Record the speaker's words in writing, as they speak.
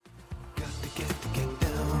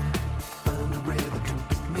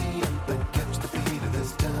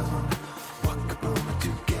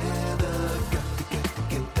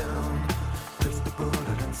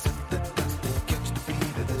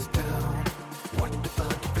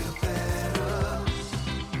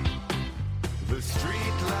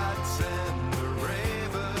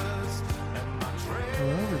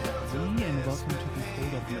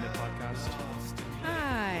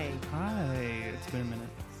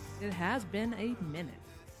It has been a minute.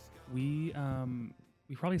 We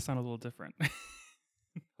probably sound a little different.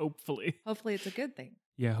 Hopefully. Hopefully it's a good thing.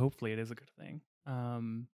 Yeah, hopefully it is a good thing.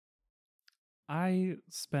 I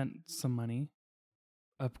spent some money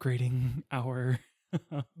upgrading our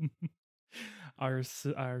our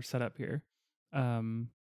setup here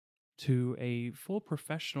to a full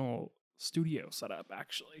professional studio setup,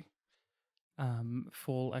 actually.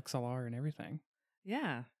 Full XLR and everything.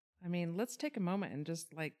 Yeah. I mean, let's take a moment and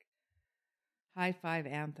just like high five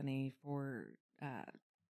Anthony for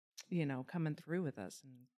coming through with us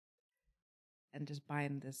and just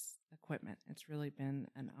buying this equipment. It's really been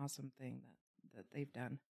an awesome thing that they've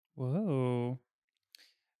done. Whoa.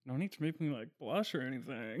 No need to make me like blush or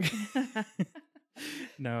anything.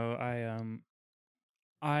 No,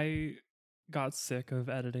 I got sick of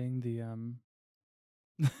editing the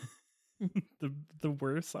the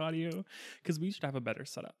worst audio because we should have a better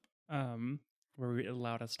setup where it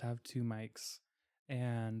allowed us to have two mics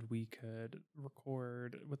and we could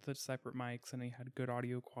record with the separate mics and it had good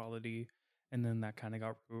audio quality, and then that kind of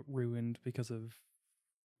got ruined because of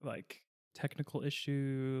like technical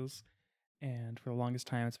issues. And for the longest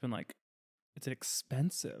time it's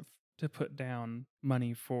expensive to put down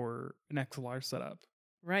money for an XLR setup.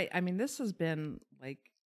 Right. I mean, this has been like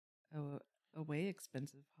a way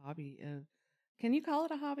expensive hobby. Can you call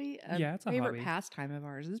it a hobby? Yeah, it's a favorite hobby. pastime of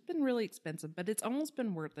ours. It's been really expensive, but it's almost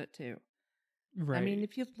been worth it too. Right. I mean,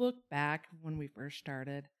 if you look back when we first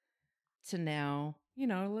started to now,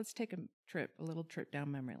 let's take a little trip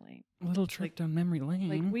down memory lane. A little trip down memory lane.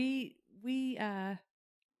 Like we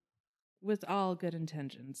with all good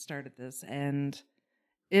intentions started this, and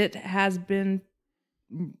it's been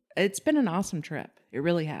an awesome trip. It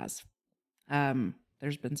really has.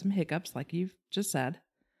 There's been some hiccups, like you've just said,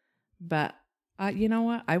 but you know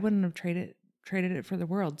what? I wouldn't have traded it for the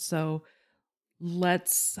world. So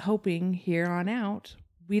let's hoping here on out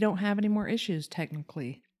we don't have any more issues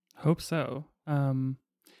technically. Hope so.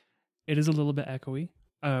 It is a little bit echoey,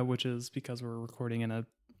 which is because we're recording in an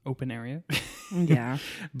open area. Yeah.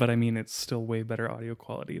 But I mean, it's still way better audio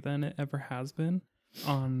quality than it ever has been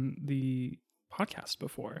on the podcast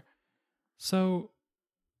before. So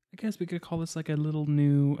I guess we could call this like a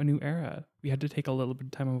new era. We had to take a little bit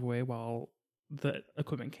of time away while the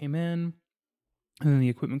equipment came in. And then the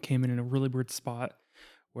equipment came in a really weird spot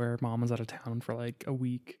where mom was out of town for like a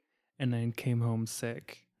week and then came home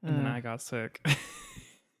sick. And then I got sick.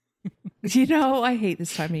 I hate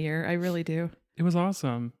this time of year. I really do. It was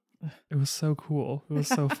awesome. It was so cool. It was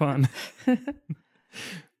so fun.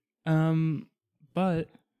 But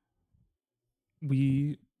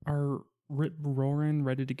we are roaring,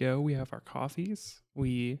 ready to go. We have our coffees.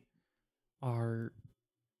 We're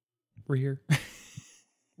here.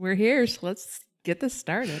 We're here. So let's get this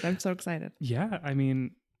started. I'm so excited. Yeah. I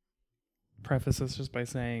mean, preface this just by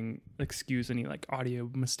saying, excuse any like audio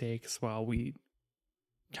mistakes while we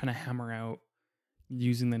kind of hammer out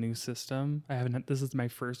using the new system. This is my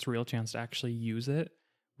first real chance to actually use it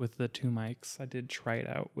with the two mics. I did try it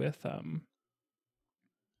out with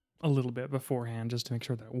a little bit beforehand just to make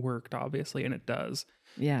sure that it worked, obviously, and it does.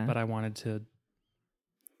 Yeah. But I wanted to,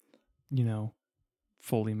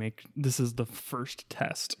 fully make this is the first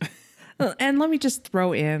test. And let me just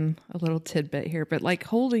throw in a little tidbit here, but like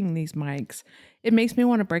holding these mics, it makes me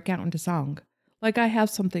want to break out into song. Like I have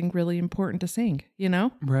something really important to sing,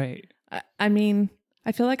 Right. I mean,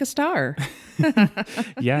 I feel like a star.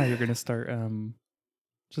 Yeah, you're gonna start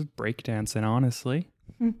just breakdancing, honestly.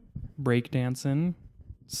 Breakdancing,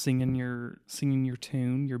 singing your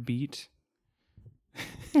tune, your beat.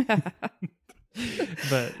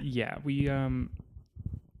 But yeah, we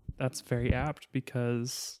that's very apt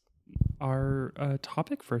because our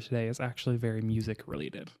topic for today is actually very music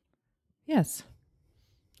related. Yes.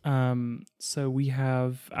 So we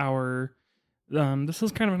have our this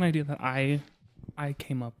is kind of an idea that I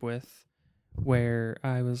came up with where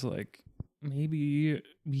I was like, maybe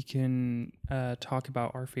we can talk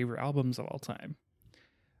about our favorite albums of all time.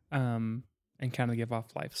 And kind of give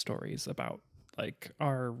off life stories about like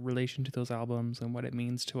our relation to those albums and what it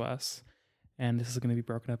means to us. And this is going to be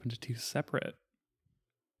broken up into two separate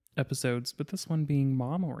episodes, but this one being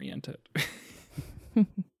mom oriented.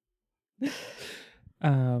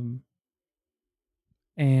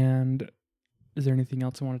 And is there anything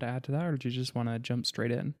else you wanted to add to that, or did you just want to jump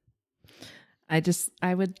straight in? I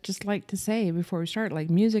would just like to say before we start,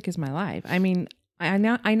 like music is my life. I mean, I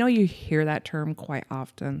know you hear that term quite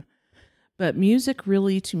often, but music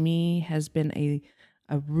really to me has been a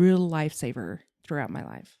real lifesaver throughout my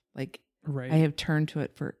life. Like Right. I have turned to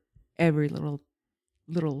it for every little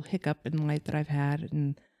hiccup in life that I've had,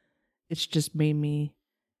 and it's just made me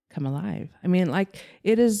come alive. I mean, like,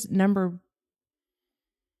 it is number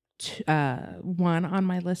one on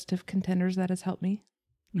my list of contenders that has helped me.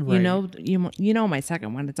 Right. You know my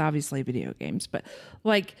second one. It's obviously video games, but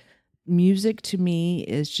like music to me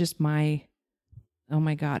is just my, oh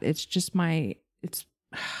my God, it's just my, it's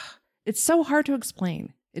so hard to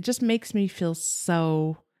explain. It just makes me feel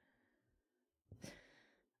so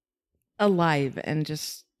alive and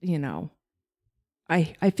just,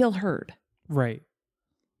 I feel heard Right.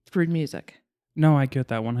 through music. No, I get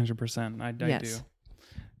that 100%. I Yes. do.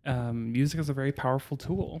 Music is a very powerful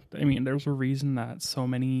tool. I mean, there's a reason that so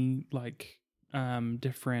many like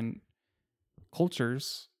different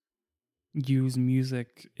cultures use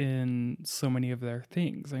music in so many of their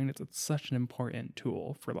things. I mean, it's such an important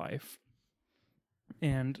tool for life.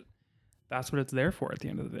 And that's what it's there for at the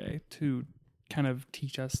end of the day, to kind of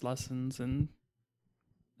teach us lessons and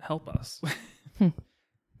help us.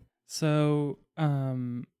 So,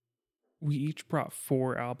 we each brought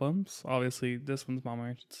 4 albums. Obviously, this one's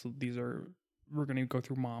Mama, so we're going to go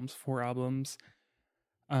through Mom's 4 albums.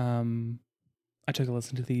 I took a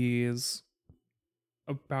listen to these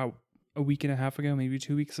about a week and a half ago, maybe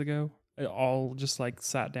 2 weeks ago. I all just like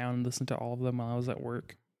sat down and listened to all of them while I was at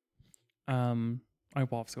work. I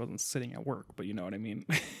obviously wasn't sitting at work, but you know what I mean.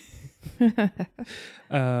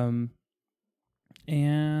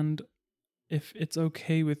 And if it's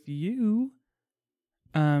okay with you,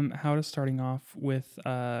 how to starting off with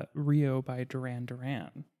Rio by Duran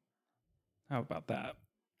Duran. How about that?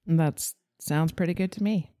 That sounds pretty good to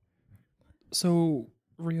me. So,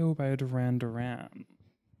 Rio by Duran Duran.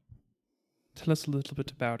 Tell us a little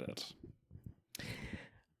bit about it.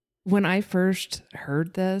 When I first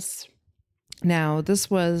heard this, now this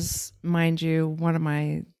was, mind you, one of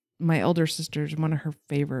my older sisters, one of her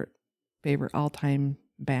favorite all-time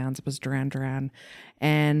bands was Duran Duran.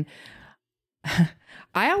 And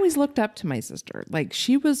I always looked up to my sister. Like,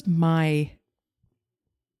 she was my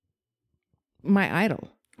idol.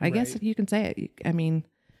 I guess you can say it. I mean,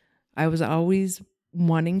 I was always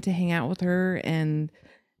wanting to hang out with her, and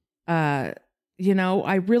I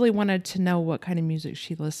really wanted to know what kind of music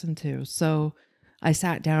she listened to. So I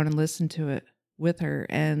sat down and listened to it with her,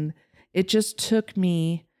 and it just took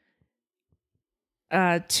me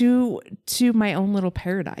to my own little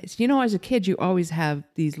paradise. As a kid, you always have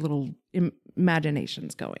these little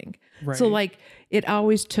imaginations going. Right. So like, it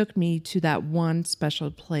always took me to that one special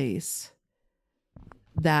place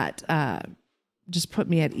that just put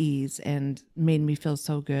me at ease and made me feel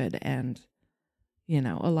so good and,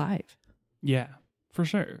 alive. Yeah, for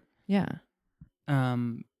sure. Yeah.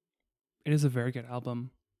 It is a very good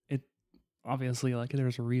album. It obviously, like,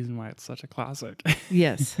 there's a reason why it's such a classic.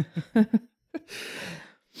 Yes.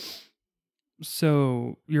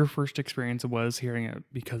 So your first experience was hearing it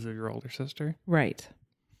because of your older sister, Right.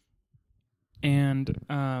 and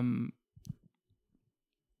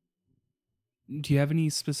do you have any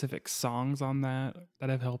specific songs on that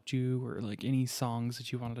have helped you, or like any songs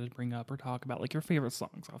that you wanted to bring up or talk about, like your favorite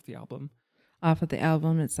songs off the album? Off of the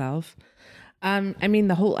album itself. I mean,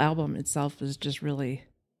 the whole album itself is just really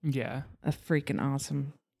Yeah. a freaking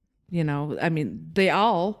awesome, I mean, they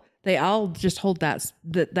all just hold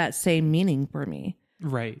that same meaning for me.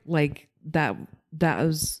 Right. Like that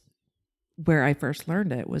was where I first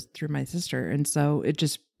learned it, was through my sister. And so it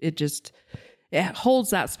it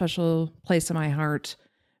holds that special place in my heart,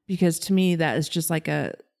 because to me that is just like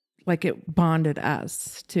it bonded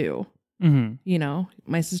us too. Mm-hmm.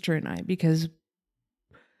 My sister and I, because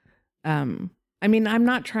I mean, I'm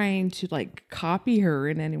not trying to like copy her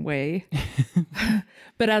in any way,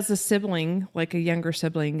 but as a sibling, like a younger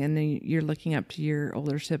sibling, and then you're looking up to your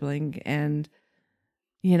older sibling, and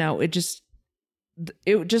it just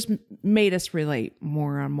made us relate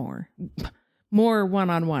more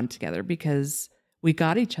one-on-one together, because we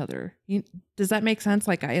got each other. Does that make sense?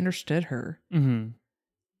 Like, I understood her. Mm-hmm.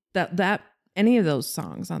 That any of those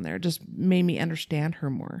songs on there just made me understand her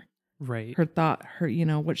more. Right. Her thought, her,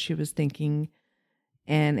 what she was thinking.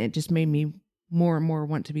 And it just made me more and more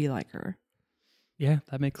want to be like her. Yeah,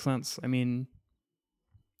 that makes sense. I mean,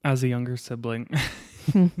 as a younger sibling,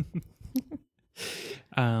 the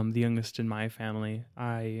youngest in my family,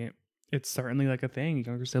 it's certainly like a thing.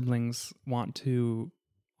 Younger siblings want to,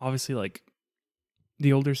 obviously, like,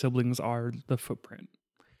 the older siblings are the footprint.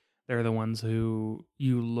 They're the ones who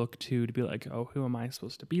you look to be like, oh, who am I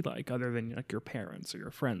supposed to be like, other than like your parents or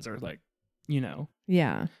your friends, or like,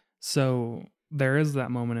 Yeah. So there is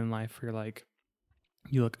that moment in life where you're like,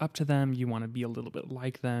 you look up to them, you want to be a little bit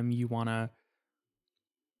like them, you want to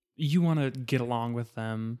get along with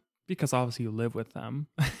them, because obviously you live with them.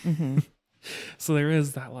 Mm-hmm. So there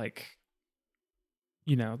is that, like,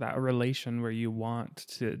 you know, that relation where you want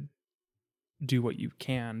to do what you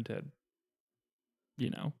can to, you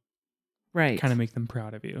know, Right. kind of make them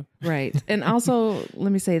proud of you. Right. And also,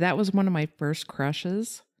 let me say, that was one of my first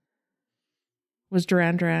crushes, was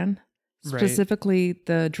Duran Duran. Right. Specifically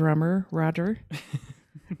the drummer, Roger.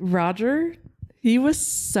 Roger, he was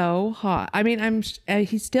so hot. I mean,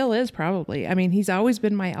 he still is probably. I mean, he's always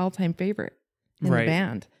been my all-time favorite in the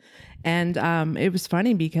band. And it was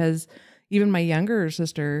funny because even my younger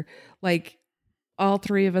sister, like all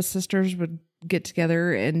three of us sisters would get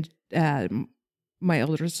together, and my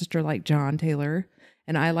older sister liked John Taylor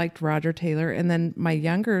and I liked Roger Taylor. And then my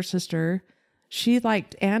younger sister, she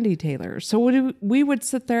liked Andy Taylor. So we would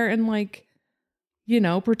sit there and like, you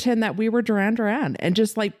know, pretend that we were Duran Duran and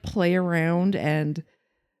just like play around and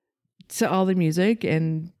to all the music.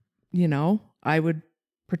 And, you know, I would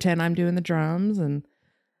pretend I'm doing the drums and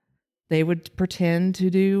they would pretend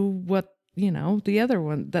to do what, you know, the other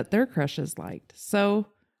one that their crushes liked. So,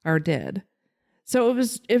 or did. So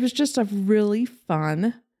it was just a really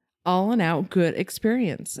fun, all and out good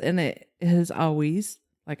experience. And it has always,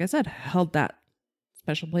 like I said, held that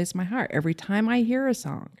special place in my heart. Every time I hear a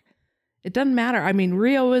song, it doesn't matter. I mean,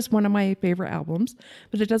 Rio is one of my favorite albums,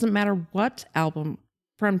 but it doesn't matter what album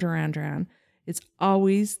from Duran Duran. It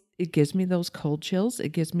gives me those cold chills. It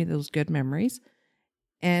gives me those good memories.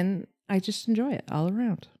 And I just enjoy it all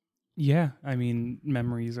around. Yeah. I mean,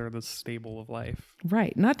 memories are the staple of life.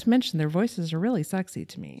 Right. Not to mention their voices are really sexy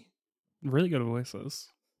to me. Really good voices.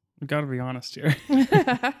 Gotta be honest here.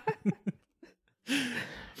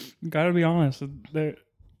 Gotta be honest. It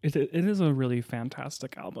is a really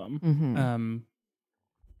fantastic album. Mm-hmm.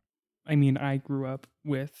 I mean, I grew up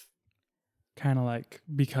with kind of like,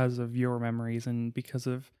 because of your memories and because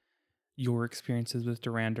of your experiences with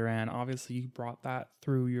Duran Duran, obviously you brought that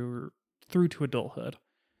through to adulthood.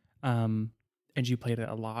 And you played it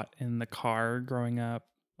a lot in the car growing up,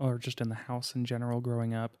 or just in the house in general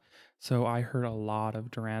growing up. So I heard a lot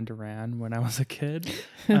of Duran Duran when I was a kid.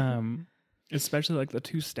 Especially like the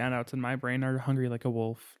two standouts in my brain are Hungry Like a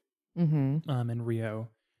Wolf, and Rio,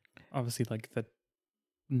 obviously like the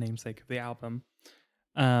namesake of the album,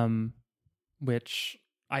 which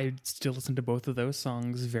I still listen to both of those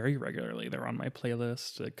songs very regularly. They're on my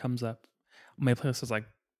playlist. It comes up. My playlist is like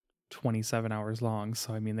 27 hours long,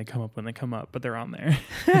 so I mean they come up when they come up, but they're on there.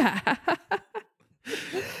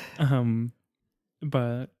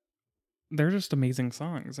 But they're just amazing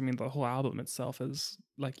songs. I mean, the whole album itself is,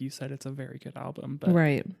 like you said, it's a very good album, but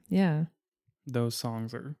right. Yeah. those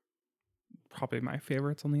songs are probably my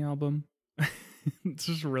favorites on the album. It's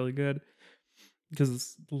just really good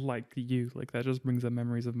because, like you, like that just brings up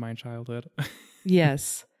memories of my childhood.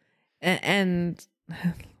 Yes. And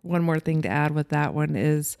one more thing to add with that one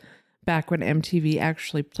is back when MTV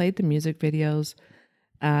actually played the music videos.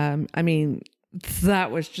 I mean, that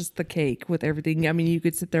was just the cake with everything. I mean, you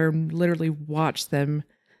could sit there and literally watch them.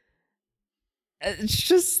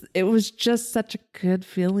 It was just such a good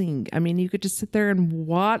feeling. I mean, you could just sit there and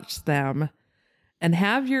watch them and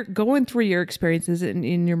have going through your experiences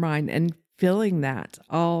in your mind and feeling that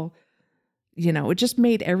all, you know, it just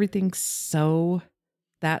made everything so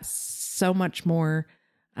much more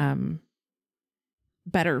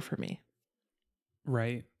better for me.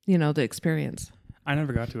 Right. You know, the experience. I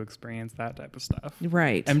never got to experience that type of stuff.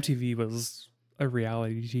 Right. MTV was a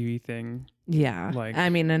reality TV thing. Yeah. Like, I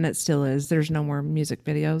mean, and it still is. There's no more music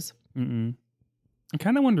videos. I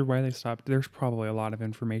kind of wonder why they stopped. There's probably a lot of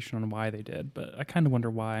information on why they did, but I kind of wonder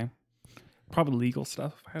why. Probably legal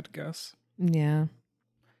stuff, if I had to guess. Yeah.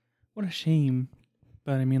 What a shame.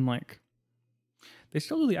 But I mean, like, they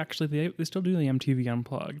still do the MTV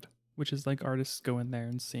Unplugged, which is like artists go in there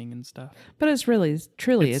and sing and stuff. But it's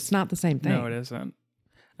truly, it's not the same thing. No, it isn't.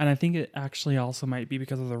 And I think it actually also might be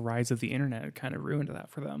because of the rise of the internet. It kind of ruined that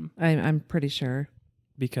for them. I'm pretty sure.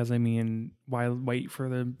 Because, I mean, why wait for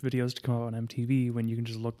the videos to come out on MTV when you can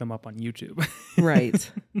just look them up on YouTube?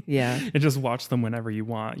 Right. Yeah. And just watch them whenever you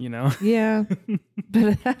want, you know? Yeah.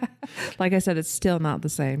 But like I said, it's still not the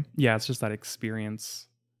same. Yeah, it's just that experience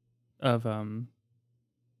of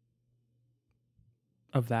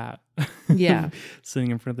that. Yeah.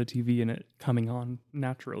 Sitting in front of the TV and it coming on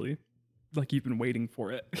naturally. Like you've been waiting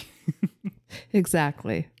for it.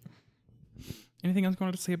 Exactly. Anything else you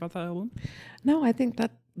wanted to say about that album? No, I think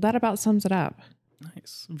that about sums it up.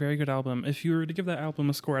 Nice. Very good album. If you were to give that album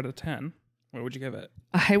a score out of 10, what would you give it?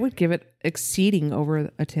 I would give it exceeding over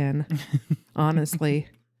a 10. Honestly.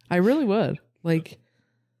 I really would. Like,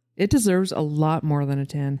 it deserves a lot more than a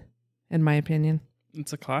 10, in my opinion.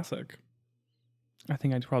 It's a classic. I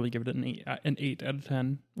think I'd probably give it an 8 out of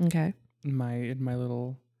 10. Okay. In my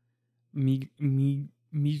little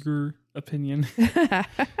meager opinion. You're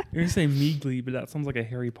gonna say meagly, but that sounds like a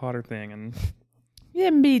Harry Potter thing. And yeah,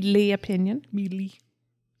 meadly opinion. Meadly.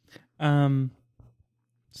 So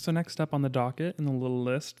next up on the docket in the little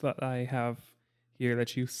list that I have here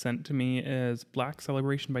that you sent to me is Black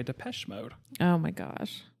Celebration by Depeche Mode. Oh my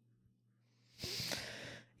gosh.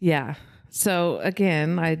 Yeah. So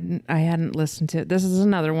again, I hadn't listened to it. This is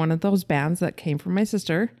another one of those bands that came from my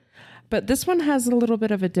sister, but this one has a little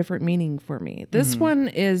bit of a different meaning for me. This one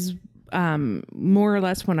is more or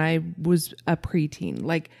less when I was a preteen,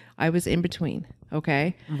 like I was in between.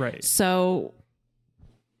 Okay. Right. So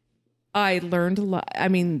I learned a lot. I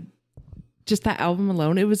mean, just that album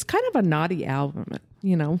alone, it was kind of a naughty album,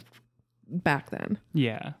 you know, back then.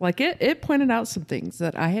 Yeah. Like it pointed out some things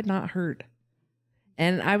that I had not heard.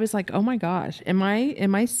 And I was like, oh my gosh, am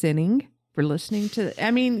I sinning for listening to, I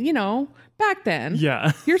mean, you know, back then,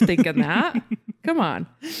 yeah, you're thinking that, come on.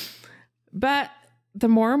 But the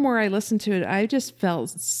more and more I listened to it, I just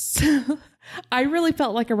felt, I really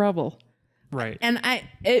felt like a rebel. Right. And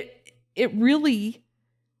it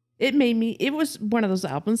was one of those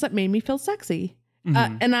albums that made me feel sexy.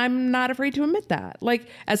 And I'm not afraid to admit that. Like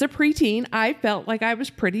as a preteen, I felt like I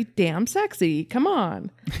was pretty damn sexy. Come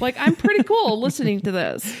on. Like I'm pretty cool listening to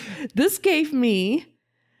this. This gave me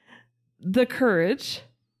the courage,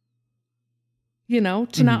 you know,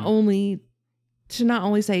 to not only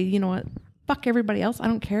say, you know what, fuck everybody else. I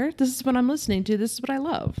don't care. This is what I'm listening to. This is what I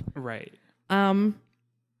love. Right.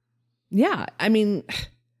 Yeah, I mean,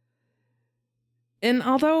 and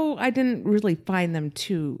although I didn't really find them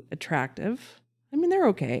too attractive, I mean, they're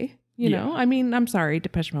okay. You know, I mean, I'm sorry,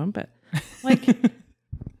 Depeche Mode, but like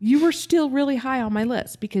you were still really high on my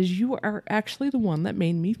list because you are actually the one that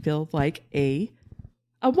made me feel like a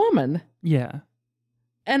woman. Yeah.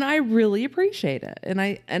 And I really appreciate it. And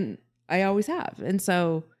I always have. And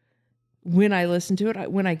so when I listen to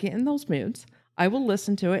it, when I get in those moods, I will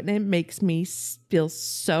listen to it and it makes me feel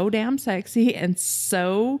so damn sexy and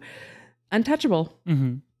so untouchable.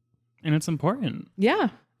 Mm-hmm. And it's important. Yeah.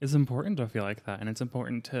 It's important to feel like that. And it's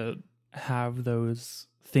important to have those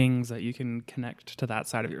things that you can connect to that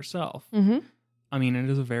side of yourself. Mm-hmm. I mean, it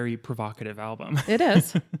is a very provocative album. It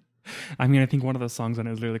is. I mean, I think one of the songs on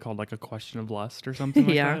it is literally called like A Question of Lust or something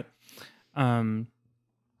like that.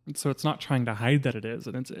 So it's not trying to hide that it is.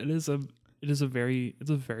 And it is a very,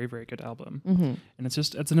 very good album. Mm-hmm. And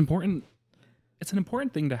it's an important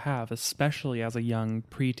thing to have, especially as a young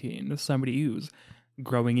preteen, as somebody who's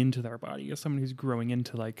growing into their body, as somebody who's growing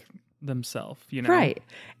into like themselves, you know? Right.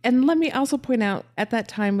 And let me also point out at that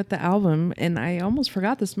time with the album, and I almost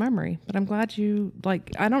forgot this memory, but I'm glad you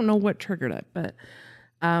I don't know what triggered it, but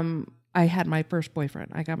I had my first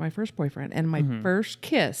boyfriend. I got my first boyfriend and my first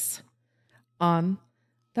kiss on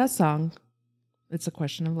that song. It's A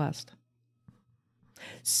Question of Lust.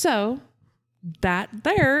 So that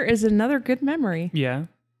there is another good memory. Yeah.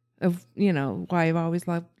 Of, you know, why I've always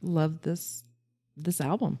loved this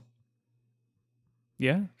album.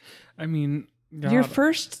 Yeah. I mean, God, your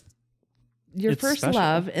first special.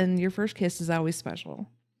 love and your first kiss is always special.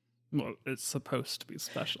 Well, it's supposed to be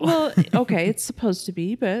special. Well, okay, it's supposed to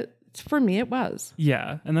be, but for me it was.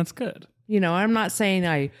 Yeah, and that's good. You know, I'm not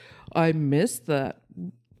saying I missed that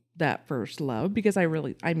first love because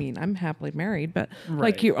I'm happily married, but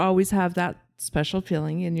like you always have that special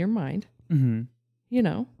feeling in your mind. Mm-hmm. You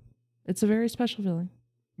know, it's a very special feeling.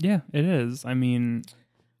 Yeah, it is. I mean,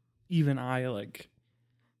 even I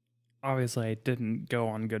obviously I didn't go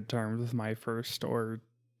on good terms with my first, or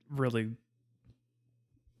really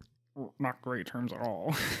not great terms at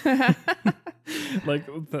all.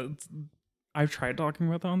 I've tried talking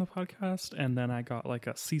about that on the podcast, and then I got like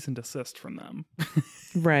a cease and desist from them.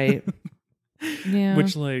 Right. Yeah.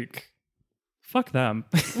 Which fuck them.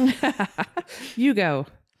 You go.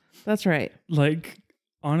 That's right.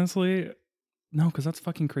 Honestly, no, because that's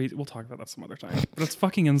fucking crazy. We'll talk about that some other time. But that's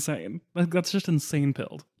fucking insane. That's just insane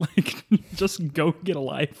pilled. Just go get a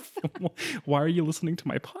life. Why are you listening to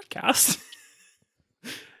my podcast?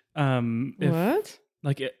 What?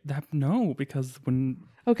 No, because when...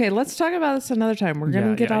 Okay, let's talk about this another time. We're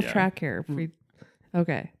going to get off track here.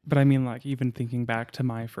 Okay. But I mean, even thinking back to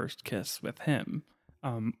my first kiss with him,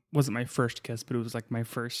 wasn't my first kiss, but it was my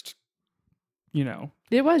first, you know.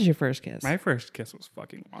 It was your first kiss. My first kiss was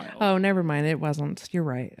fucking wild. Oh, never mind. It wasn't. You're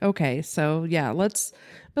right. Okay, so yeah, let's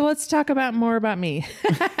talk more about me.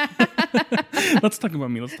 Let's talk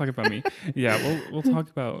about me. Yeah, we'll talk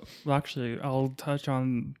about... Well, actually, I'll touch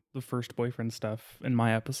on the first boyfriend stuff in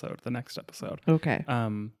my episode, the next episode. Okay.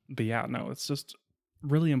 But yeah, no, it's just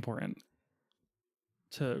really important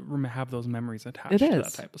to have those memories attached to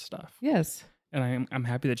that type of stuff. Yes. And I'm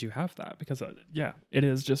happy that you have that because yeah, it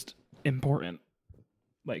is just important.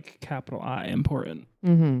 Like capital I important.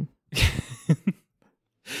 Mm-hmm.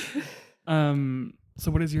 So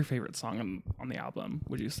what is your favorite song on the album,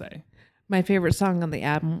 would you say? My favorite song on the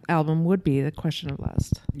album would be The Question of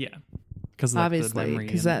Lust. Yeah. Because obviously,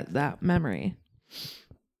 because that memory.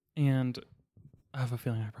 And I have a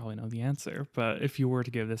feeling I probably know the answer, but if you were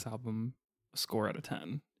to give this album a score out of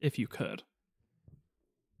 10, if you could,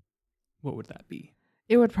 what would that be?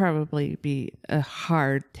 It would probably be a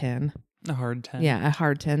hard 10. A hard 10? Yeah, a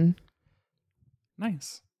hard 10.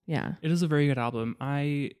 Nice. Yeah. It is a very good album.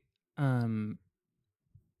 I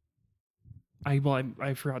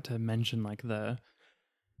forgot to mention like the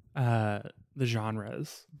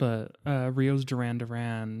genres, but Rio's Duran's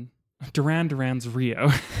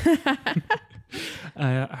Rio.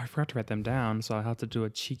 I forgot to write them down, so I'll have to do a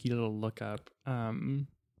cheeky little lookup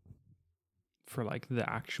for like the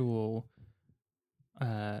actual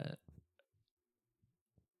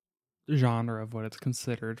genre of what it's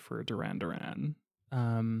considered for Duran.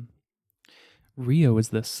 Rio is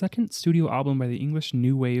the second studio album by the English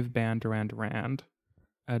new wave band Duran Duran.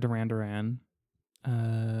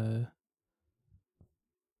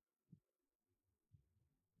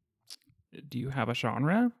 Do you have a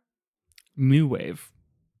genre? New wave.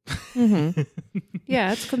 Mm-hmm.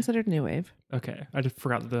 Yeah, it's considered new wave. Okay, I just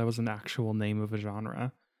forgot that was an actual name of a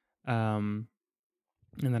genre. And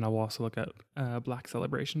then I'll also look up Black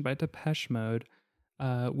Celebration by Depeche Mode,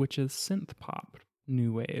 which is synth pop,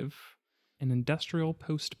 new wave, and industrial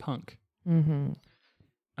post-punk. Mm-hmm.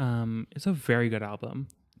 It's a very good album.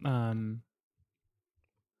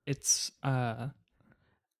 It's I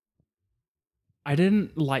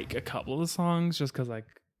didn't like a couple of the songs just because like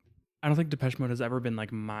I don't think Depeche Mode has ever been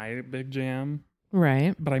like my big jam.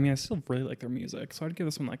 Right. But I mean, I still really like their music. So I'd give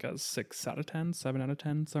this one like a 6 out of 10, 7 out of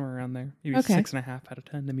 10, somewhere around there. Maybe Okay. 6.5 out of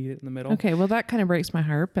 10 to meet it in the middle. Okay, well, that kind of breaks my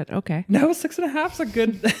heart, but okay. No, 6.5 is a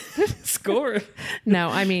good score. No,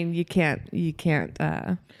 I mean, you can't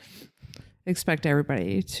expect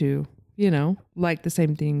everybody to, like the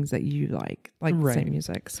same things that you like Right. the same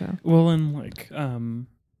music. So, Well, and like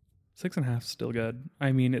 6.5 is still good.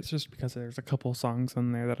 I mean, it's just because there's a couple songs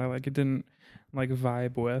in there that I like. It didn't like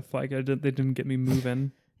vibe with. Like they didn't get me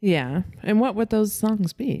moving. yeah. And what would those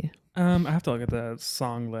songs be? I have to look at the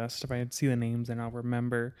song list. If I see the names, then I'll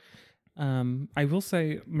remember. I will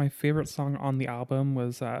say my favorite song on the album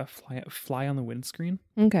was "Fly on the Windscreen."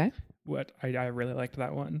 Okay. I really liked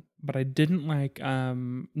that one, but I didn't like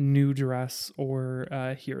 "New Dress" or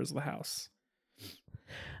 "Here's the House."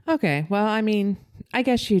 Okay. Well, I mean, I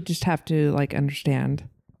guess you just have to like understand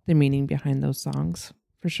the meaning behind those songs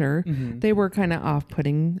for sure. Mm-hmm. They were kind of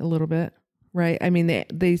off-putting a little bit, right? I mean,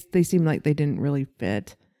 they seem like they didn't really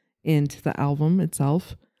fit into the album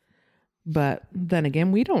itself. But then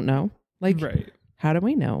again, we don't know. Like, right. How do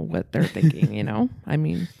we know what they're thinking, I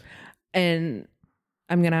mean, and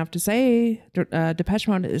I'm going to have to say Depeche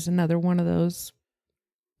Mode is another one of those,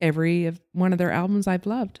 one of their albums I've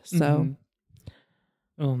loved. So. Mm-hmm.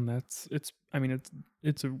 Oh, and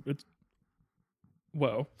it's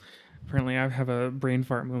whoa. Apparently I have a brain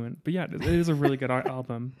fart moment. But yeah, it is a really good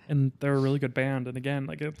album, and they're a really good band. And again,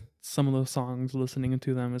 like some of those songs, listening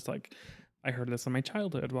to them, it's like I heard this in my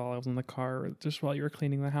childhood while I was in the car, or just while you were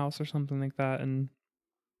cleaning the house or something like that. And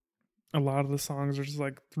a lot of the songs are just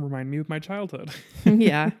like remind me of my childhood.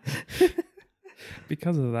 Yeah.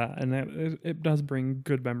 Because of that, and it does bring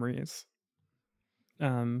good memories.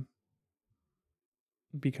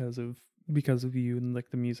 Because of you and like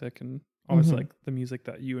the music, and always Mm-hmm. like the music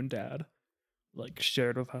that you and Dad like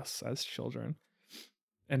shared with us as children.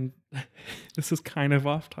 And this is kind of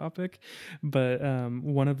off topic, but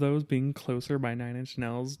one of those being Closer by 9 Inch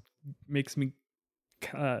Nails makes me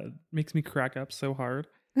crack up so hard.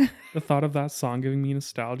 The thought of that song giving me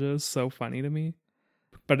nostalgia is so funny to me,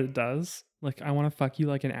 but it does. Like, I want to fuck you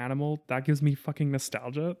like an animal. That gives me fucking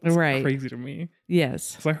nostalgia. It's Right. crazy to me.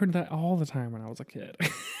 Yes. So I heard that all the time when I was a kid.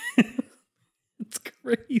 It's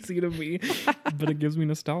crazy to me, but it gives me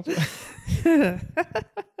nostalgia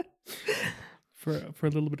for a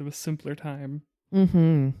little bit of a simpler time.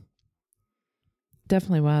 Mm-hmm.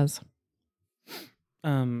 Definitely was.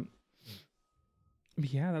 But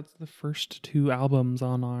yeah, that's the first 2 albums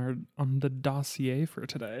on the dossier for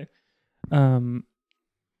today.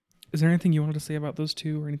 Is there anything you wanted to say about those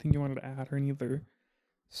 2, or anything you wanted to add, or any other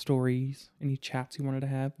stories, any chats you wanted to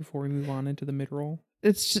have before we move on into the mid-roll?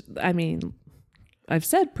 It's just, I mean, I've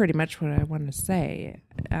said pretty much what I want to say.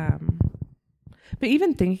 But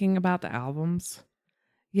even thinking about the albums,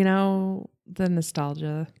 the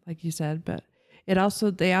nostalgia, like you said, but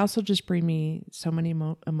they also just bring me so many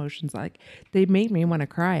emotions. Like they make me want to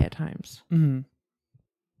cry at times. Mm-hmm.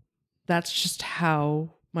 That's just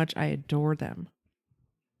how much I adore them.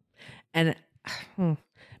 And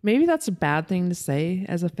maybe that's a bad thing to say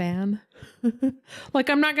as a fan. Like,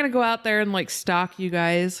 I'm not going to go out there and like stalk you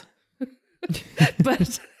guys,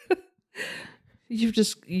 but you've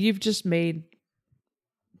just made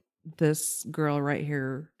this girl right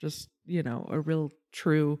here just, a real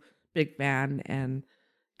true big fan and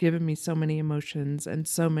given me so many emotions and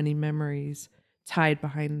so many memories tied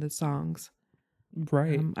behind the songs.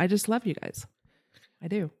 Right. I just love you guys. I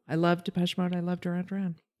do. I love Depeche Mode. I love Duran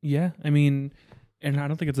Duran. Yeah, I mean, and I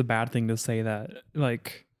don't think it's a bad thing to say that,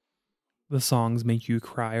 like, the songs make you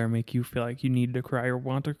cry or make you feel like you need to cry or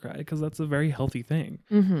want to cry, because that's a very healthy thing.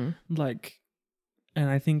 Mm-hmm. Like, and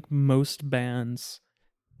I think most bands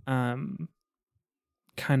kind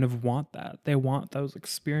of want that. They want those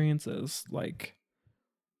experiences, like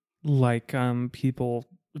people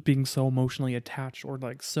being so emotionally attached or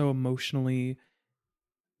like so emotionally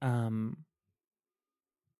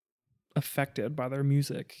affected by their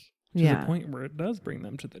music to the point where it does bring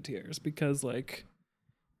them to the tears, because like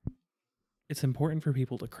it's important for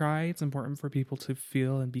people to cry, it's important for people to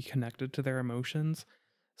feel and be connected to their emotions.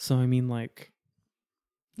 So I mean, like,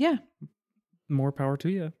 yeah, more power to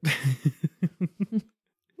you.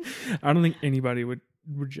 I don't think anybody would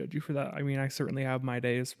judge you for that. I mean, I certainly have my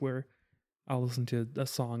days where I'll listen to a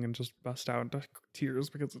song and just bust out into tears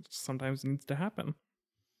because it sometimes needs to happen.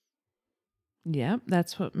 Yeah,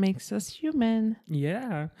 that's what makes us human.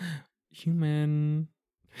 Yeah, human.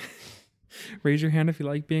 Raise your hand if you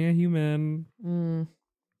like being a human.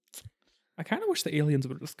 I kind of wish the aliens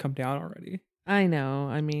would have just come down already. I know.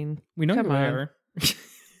 I mean, we know you're there.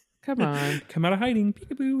 Come on. Come out of hiding,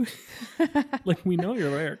 peekaboo. Like, we know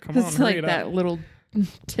you're there. Come on, it's hurry like that up. Little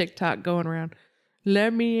TikTok going around.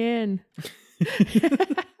 Let me in.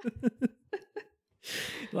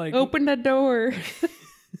 Like, open the door.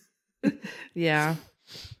 Yeah.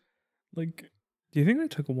 Like, do you think they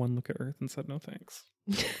took one look at Earth and said no thanks?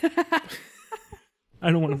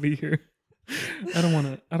 I don't want to be here. I don't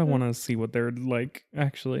want to see what they're like.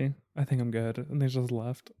 Actually, I think I'm good. And they just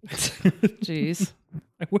left. Jeez.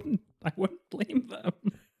 I wouldn't blame them.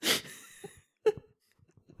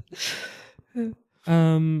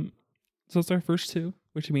 So it's our first two,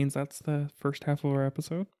 which means that's the first half of our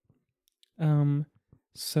episode.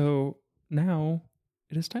 So now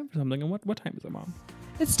it is time for something. And what time is it, Mom?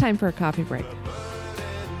 It's time for a coffee break.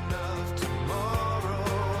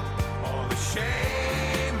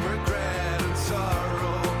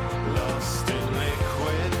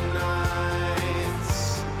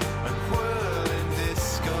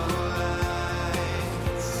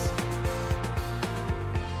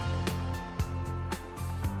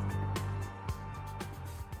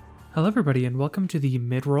 Hello, everybody, and welcome to the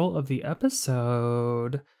mid-roll of the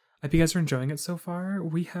episode. I hope you guys are enjoying it so far.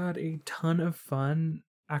 We had a ton of fun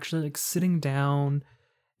actually like sitting down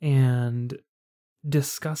and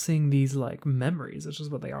discussing these like memories, which is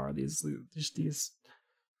what they are. These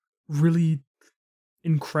really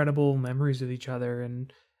incredible memories with each other.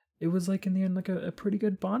 And it was like in the end like a pretty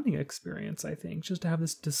good bonding experience, I think, just to have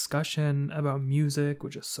this discussion about music,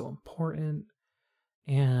 which is so important.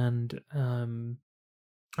 And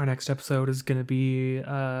our next episode is going to be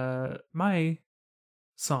my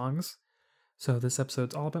songs. So this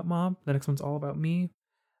episode's all about Mom. The next one's all about me.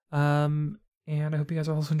 And I hope you guys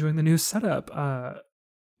are also enjoying the new setup. I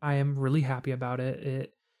am really happy about it.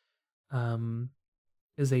 It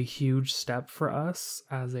is a huge step for us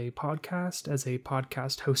as a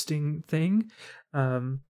podcast hosting thing.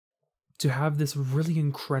 To have this really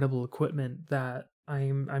incredible equipment that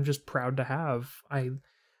I'm just proud to have. I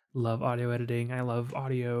love audio editing. I love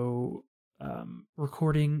audio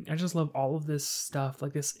recording. I just love all of this stuff.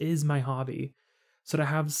 Like, this is my hobby. So to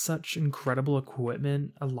have such incredible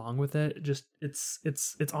equipment along with it, just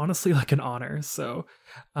it's honestly like an honor. So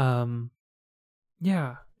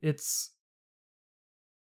yeah,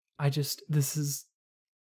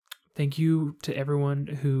 thank you to everyone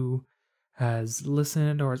who has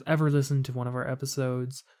listened or has ever listened to one of our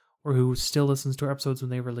episodes, or who still listens to our episodes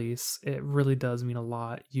when they release. It really does mean a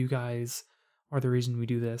lot. You guys are the reason we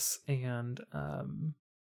do this, and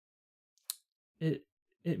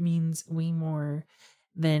it means way more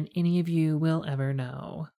than any of you will ever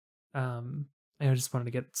know. I just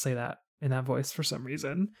wanted to say that in that voice for some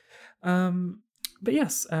reason. But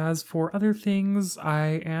yes, as for other things,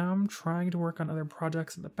 I am trying to work on other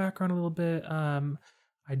projects in the background a little bit.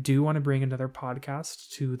 I do want to bring another podcast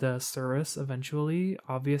to the service eventually.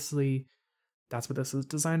 Obviously, That's what this is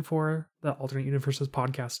designed for, the Alternate Universes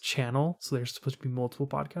podcast channel. So there's supposed to be multiple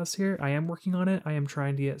podcasts here. I am working on it. I am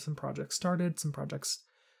trying to get some projects started,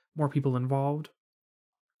 more people involved,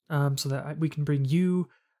 so that we can bring you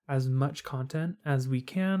as much content as we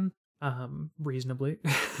can, reasonably.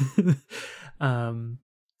 So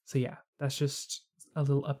yeah, that's just a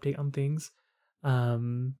little update on things.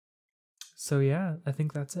 So yeah, I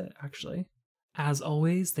think that's it, actually. As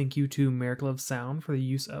always, thank you to Miracle of Sound for the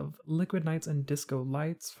use of Liquid Nights and Disco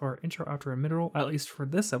Lights for intro, outro, and middle, at least for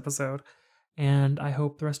this episode. And I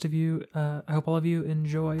hope all of you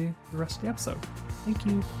enjoy the rest of the episode. Thank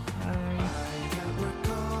you. Bye.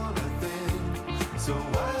 So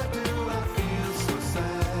why do I feel so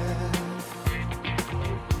sad?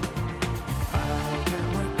 I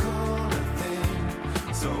can't recall a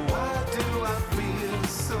thing. So why do I feel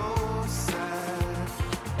so sad?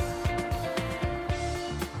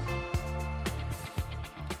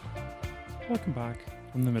 Welcome back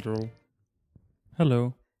from the middle.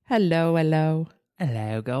 Hello. Hello, hello.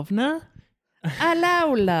 Hello, governor.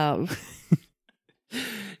 Hello, love. Do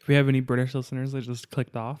we have any British listeners that just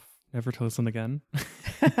clicked off, never to listen again?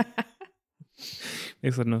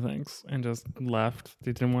 They said no thanks and just left.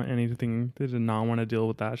 They didn't want anything. They did not want to deal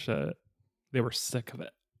with that shit. They were sick of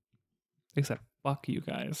it. They said, fuck you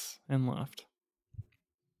guys, and left.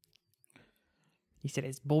 He said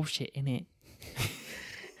it's bullshit, innit?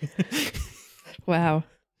 Wow.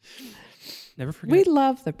 Never forget. We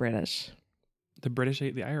love the British. The British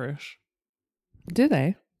hate the Irish. Do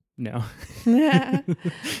they? No.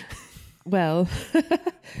 Well,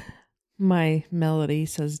 my melody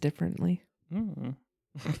says differently. Mm.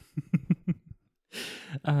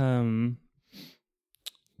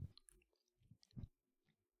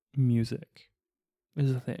 Music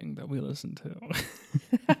is a thing that we listen to.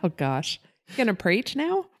 Oh gosh. You gonna preach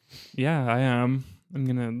now? Yeah, I am. I'm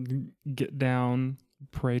gonna get down,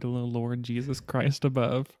 pray to the Lord Jesus Christ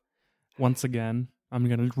above. Once again, I'm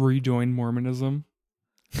gonna rejoin Mormonism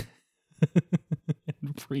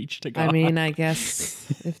and preach to God. I mean, I guess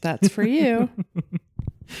if that's for you.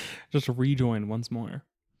 Just rejoin once more.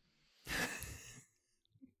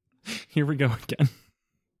 Here we go again.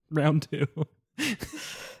 Round 2.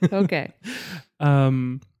 Okay.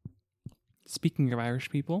 Speaking of Irish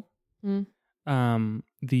people, Mm.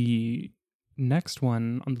 The next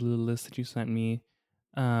one on the little list that you sent me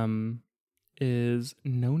is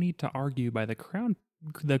No Need to Argue by the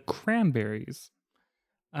Cranberries,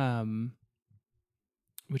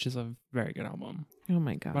 which is a very good album. Oh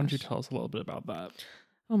my gosh. Why don't you tell us a little bit about that?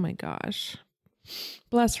 Oh my gosh.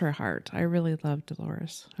 Bless her heart. I really love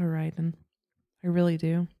Dolores O'Riordan. I really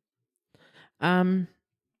do.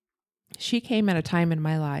 She came at a time in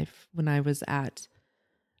my life when I was at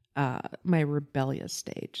my rebellious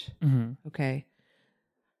stage. Mm-hmm. Okay.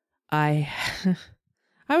 I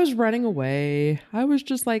was running away. I was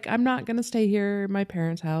just like, I'm not going to stay here in my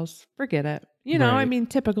parents' house. Forget it. You know, Right. I mean,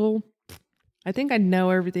 typical. I think I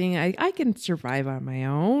know everything. I can survive on my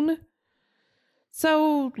own.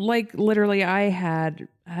 So, like, literally, I had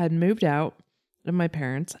moved out of my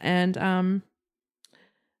parents, and I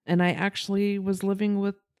actually was living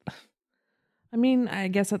with. I mean, I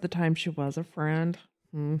guess at the time she was a friend.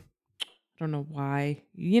 I don't know why.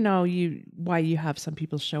 You know, why you have some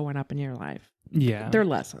people showing up in your life. Yeah. They're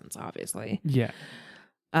lessons, obviously. Yeah.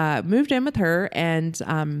 Moved in with her and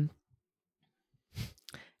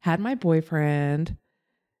had my boyfriend,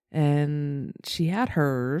 and she had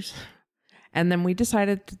hers. And then we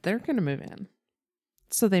decided that they're going to move in.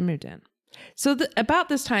 So they moved in. So about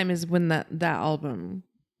this time is when that album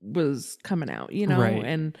was coming out, you know, Right.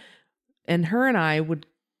 and her and I would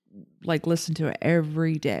like listen to it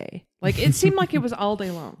every day. Like it seemed like it was all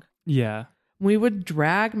day long. Yeah. We would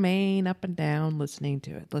drag Maine up and down, listening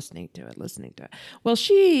to it. Well,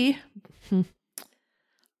 it's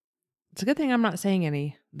a good thing I'm not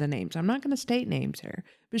saying the names. I'm not going to state names here,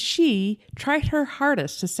 but she tried her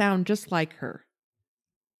hardest to sound just like her,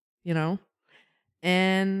 you know,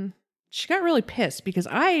 and she got really pissed because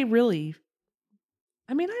I don't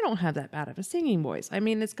have that bad of a singing voice. I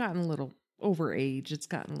mean, it's gotten a little overage. It's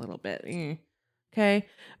gotten a little bit, okay.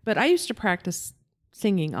 But I used to practice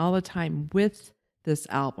singing all the time with this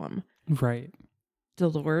album. Right.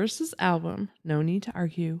 Dolores' album, No Need to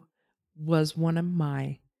Argue, was one of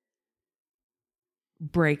my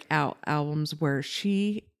breakout albums where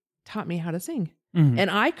she taught me how to sing. Mm-hmm. And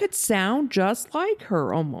I could sound just like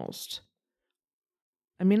her almost.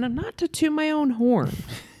 I mean, not to toot my own horn,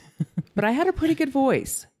 but I had a pretty good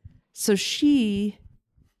voice. So she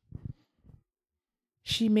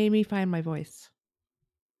made me find my voice.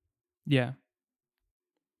 Yeah.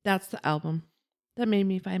 That's the album that made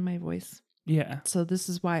me find my voice. Yeah. So this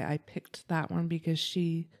is why I picked that one, because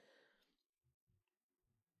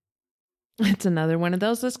it's another one of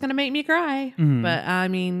those that's going to make me cry. Mhm. But I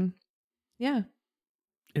mean, yeah.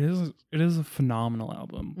 It is a phenomenal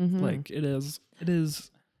album. Mhm. Like it is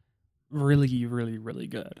really, really, really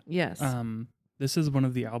good. Yes. This is one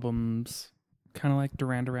of the albums kind of like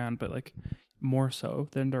Duran Duran, but like more so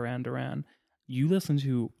than Duran Duran. You listen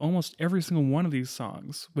to almost every single one of these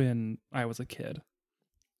songs when I was a kid,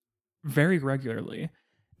 very regularly.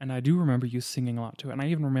 And I do remember you singing a lot to it. And I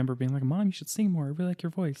even remember being like, Mom, you should sing more. I really like your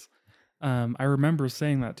voice. I remember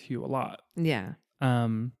saying that to you a lot. Yeah.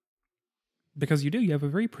 Because you have a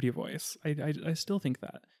very pretty voice. I still think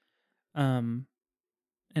that. And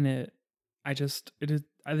it is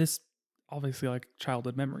this obviously like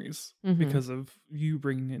childhood memories Mhm. because of you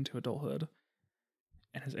bringing it into adulthood.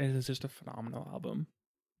 And it is just a phenomenal album.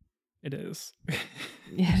 It is.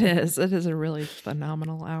 It is. It is a really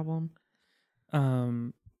phenomenal album.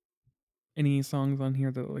 Any songs on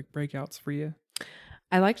here that are like breakouts for you?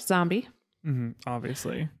 I liked Zombie.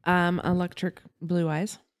 Obviously. Electric Blue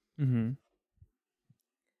Eyes. Mm-hmm.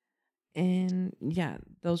 And yeah,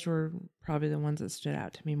 those were probably the ones that stood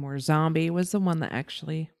out to me more. Zombie was the one that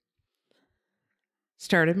actually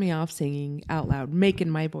started me off singing out loud, making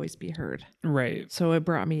my voice be heard. Right. So it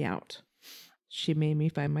brought me out. She made me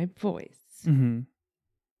find my voice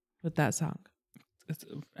with that song.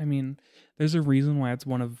 I mean, there's a reason why it's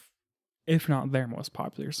one of, if not their most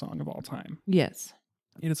popular song of all time. Yes.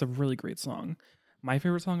 It is a really great song. My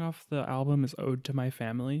favorite song off the album is Ode to My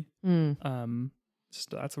Family.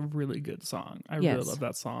 That's a really good song. I really love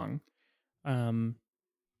that song. Listen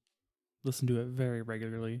to it very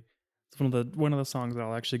regularly. It's one of the songs that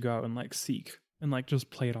I'll actually go out and like seek and like just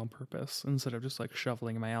play it on purpose instead of just like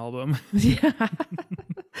shuffling my album. Yeah.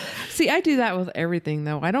 See, I do that with everything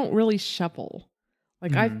though. I don't really shuffle.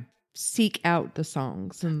 Like I seek out the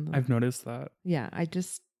songs, and I've noticed that. Yeah,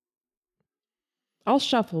 I'll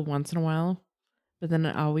shuffle once in a while, but then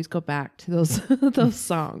I always go back to those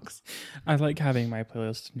songs. I like having my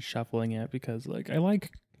playlist and shuffling it because like I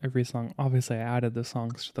like every song. Obviously, I added the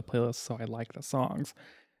songs to the playlist, so I like the songs.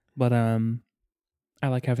 But I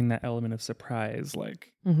like having that element of surprise.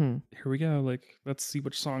 Like, here we go. Like, let's see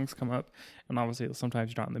which songs come up. And obviously,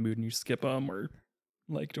 sometimes you're not in the mood and you skip them or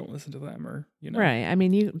like don't listen to them or Right. I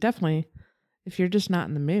mean, you definitely, if you're just not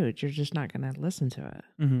in the mood, you're just not going to listen to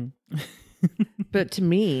it. But to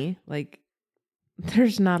me, like,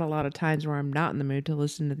 there's not a lot of times where I'm not in the mood to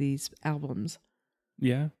listen to these albums.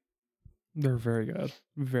 Yeah. They're very good.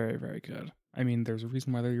 Very, very good. I mean, there's a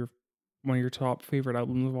reason why they're one of your top favorite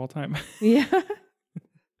albums of all time. Yeah.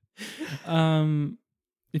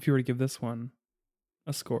 If you were to give this one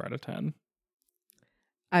a score out of 10,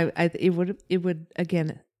 it would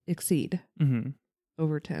again exceed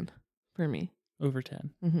over 10 for me. Over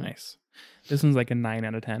 10. Nice. This one's like a 9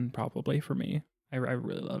 out of 10 probably for me. I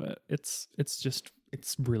really love it. It's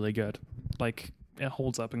really good. Like it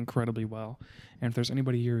holds up incredibly well. And if there's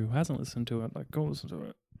anybody here who hasn't listened to it, like go listen to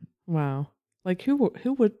it. Wow. Like who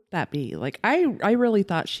would that be? Like I really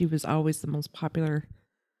thought she was always the most popular.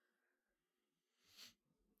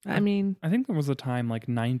 I mean, I think there was a time like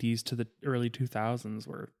 90s to the early 2000s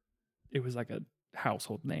where it was like a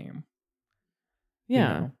household name.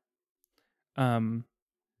 Yeah. I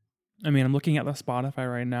mean, I'm looking at the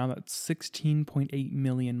Spotify right now. That's 16.8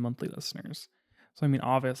 million monthly listeners. So, I mean,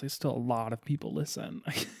 obviously still a lot of people listen.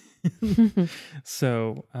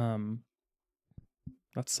 So,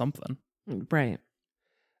 that's something. Right.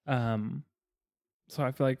 So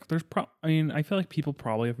I feel like I feel like people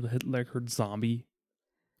probably have heard Zombie,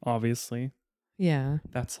 obviously. Yeah.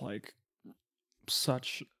 That's like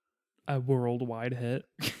such a worldwide hit.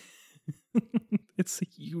 It's a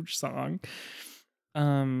huge song.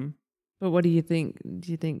 But what do you think?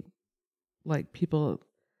 Do you think like people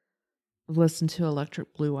listen to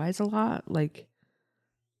Electric Blue Eyes a lot? Like,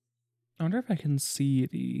 I wonder if I can see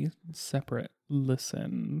the separate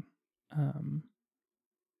listen.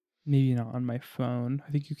 Maybe not on my phone.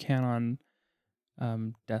 I think you can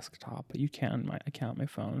on desktop, but you can on my account, my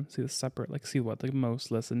phone. See the separate, like see what the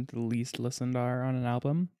most listened, the least listened are on an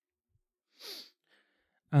album.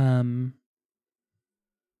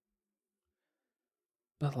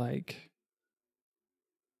 But like,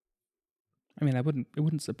 I mean, it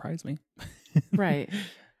wouldn't surprise me. right.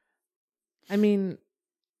 I mean,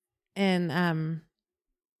 and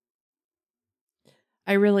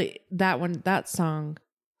I really that song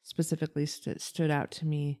specifically stood out to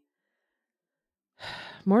me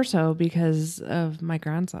more so because of my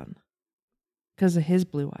grandson, because of his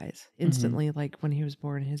blue eyes. Instantly, like when he was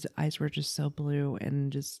born, his eyes were just so blue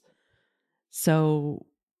and just so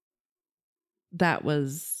that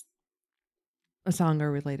was a song I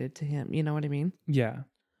related to him. You know what I mean? Yeah.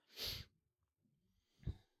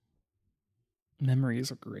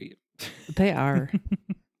 Memories are great. They are.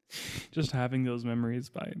 Just having those memories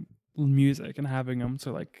by music and having them.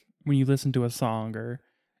 So like when you listen to a song or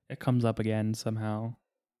it comes up again somehow,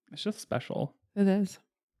 it's just special. It is.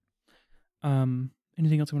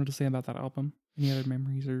 Anything else you wanted to say about that album? Any other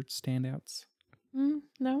memories or standouts?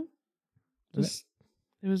 No. Just,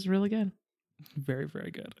 it was really good. Very, very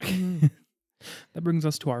good. Mm-hmm. That brings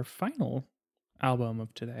us to our final album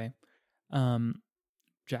of today.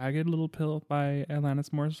 Jagged Little Pill by Alanis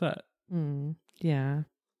Morissette. Yeah.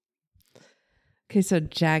 Okay, so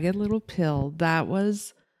Jagged Little Pill, that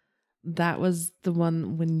was the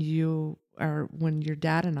one when your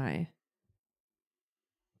dad and I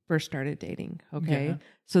first started dating. Okay. Yeah.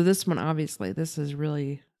 So this one, obviously, this is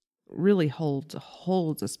really, really holds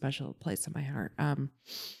a special place in my heart.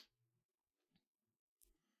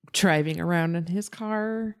 Driving around in his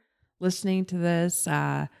car, listening to this,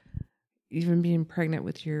 even being pregnant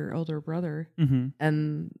with your older brother,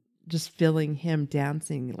 and just feeling him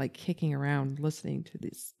dancing, like kicking around, listening to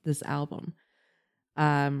this album.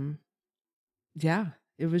 Yeah,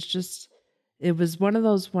 it was one of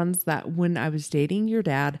those ones that when I was dating your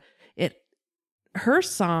dad, her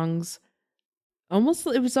songs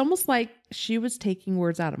it was almost like she was taking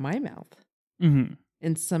words out of my mouth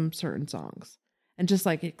in some certain songs and just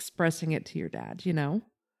like expressing it to your dad, you know?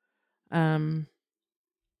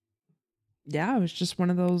 Yeah, it was just one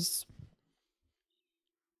of those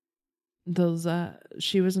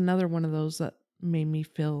she was another one of those that made me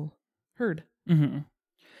feel heard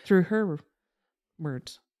through her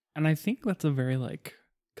words. And I think that's a very like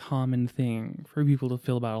common thing for people to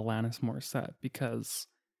feel about Alanis Morissette, because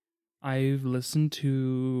I've listened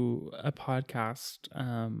to a podcast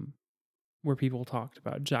where people talked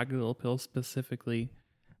about Jagged Little Pill specifically,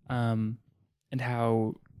 and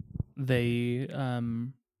how they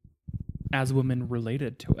as women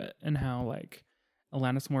related to it, and how like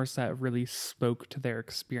Alanis Morissette really spoke to their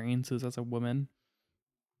experiences as a woman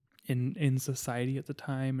in society at the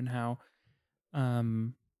time, and how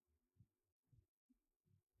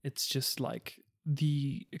it's just like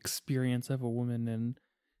the experience of a woman in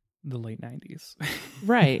the late 90s.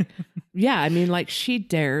 Right. Yeah, I mean, like, she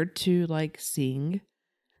dared to like sing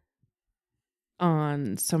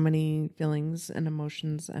on so many feelings and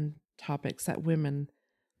emotions and topics that women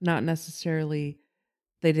not necessarily,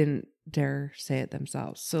 they didn't dare say it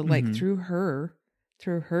themselves. So like through her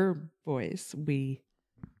voice, we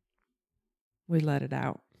let it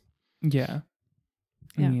out. Yeah.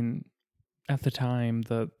 I mean, at the time,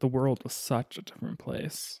 the world was such a different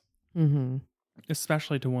place,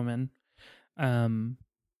 especially to women.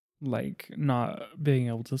 Like not being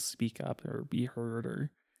able to speak up or be heard,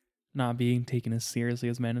 or not being taken as seriously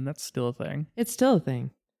as men, and that's still a thing. It's still a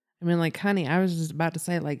thing. I mean, like, honey, I was just about to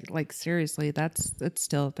say, like seriously, it's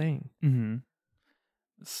still a thing.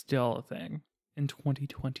 Still a thing in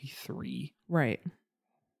 2023. Right.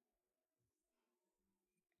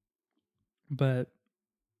 But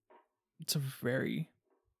it's a very,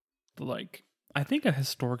 like, I think a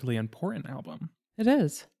historically important album. It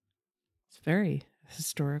is. It's very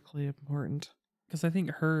historically important. Because I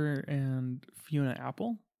think her and Fiona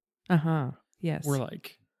Apple yes, were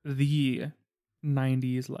like the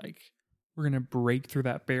 90s, like, we're going to break through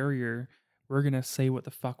that barrier. We're going to say what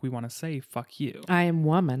the fuck we want to say. Fuck you. I am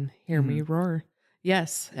woman. Hear me roar.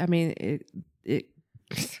 Yes. I mean, it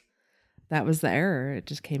that was the era. It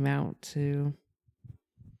just came out to,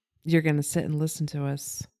 you're going to sit and listen to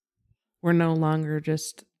us. We're no longer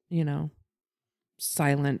just,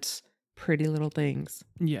 silent, pretty little things.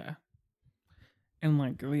 Yeah. And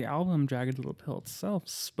like the album Jagged Little Pill itself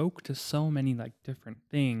spoke to so many like different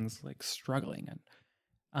things, like struggling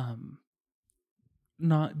and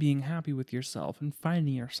not being happy with yourself and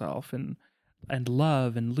finding yourself, and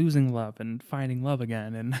love and losing love and finding love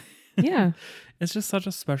again. And yeah, it's just such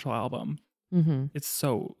a special album. It's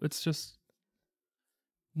just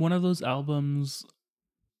one of those albums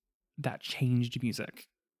that changed music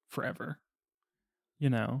forever,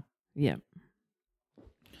 Yeah.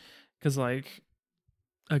 Because like,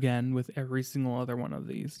 again, with every single other one of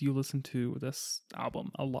these, you listen to this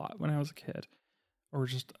album a lot when I was a kid, or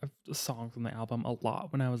just a song from the album a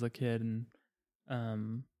lot when I was a kid. And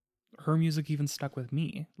her music even stuck with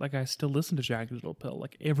me. Like, I still listen to Jagged Little Pill,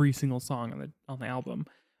 like every single song on the album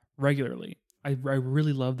regularly. I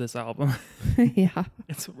really love this album. Yeah.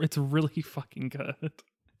 It's really fucking good.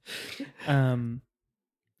 And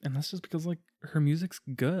that's just because like her music's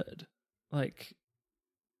good. Like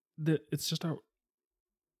it's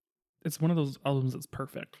one of those albums that's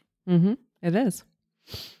perfect. It is.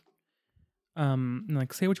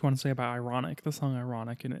 Like say what you want to say about ironic, the song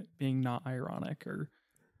ironic, and it being not ironic, or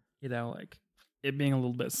like it being a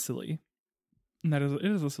little bit silly. And it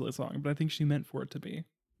is a silly song, but I think she meant for it to be,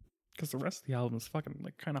 because the rest of the album is fucking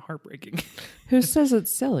like kind of heartbreaking. Who says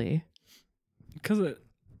it's silly? Because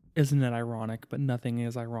isn't it ironic, but nothing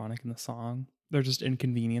is ironic in the song. They're just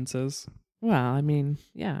inconveniences. Well, I mean,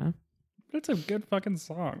 yeah. But it's a good fucking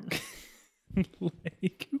song.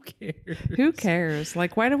 Like, who cares? Who cares?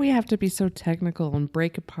 Like, why do we have to be so technical and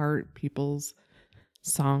break apart people's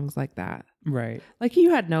songs like that? Right. Like, you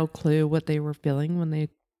had no clue what they were feeling when they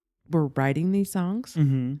were writing these songs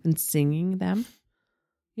and singing them.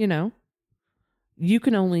 You know, you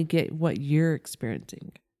can only get what you're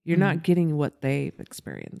experiencing. You're not getting what they've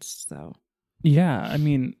experienced. So, yeah, I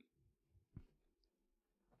mean,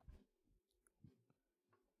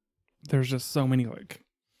 there's just so many like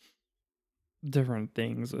different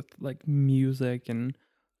things with like music and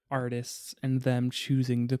artists and them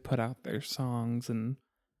choosing to put out their songs. And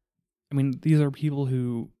I mean, these are people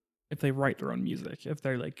who, if they write their own music, if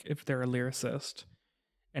they're a lyricist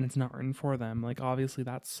and it's not written for them, like obviously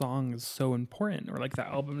that song is so important, or like that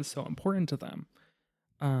album is so important to them.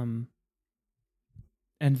 And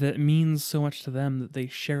that means so much to them that they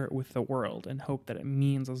share it with the world and hope that it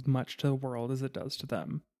means as much to the world as it does to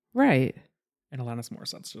them. right. And Alanis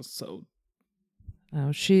Morissette's just so...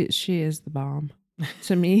 Oh, she is the bomb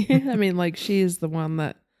to me. I mean, like, she is the one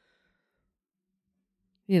that,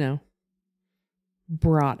 you know,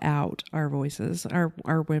 brought out our voices, our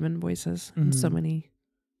women voices in so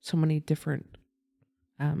many different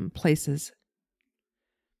places.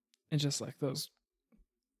 And just like those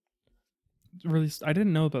really, I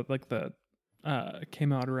didn't know that like the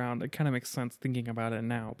came out around, it kind of makes sense thinking about it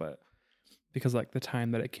now, but because like the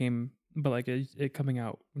time that it came, but like it coming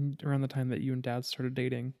out around the time that you and Dad started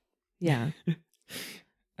dating. Yeah.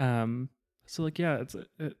 So like, yeah,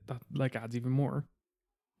 it like adds even more.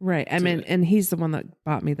 Right. I mean, and he's the one that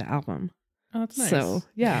bought me the album. Oh, that's nice. So,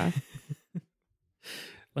 yeah.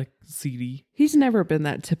 Like CD. He's never been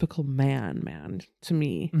that typical man to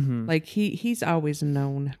me. Like he's always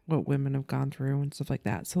known what women have gone through and stuff like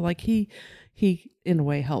that. So like he in a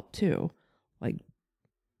way helped too. Like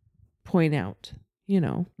point out, you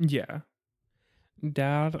know. Yeah.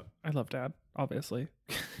 Dad, I love Dad, obviously.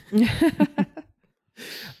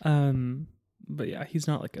 But yeah, he's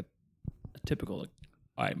not like a typical like,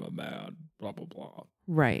 I'm a man, blah blah blah.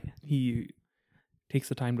 Right. He takes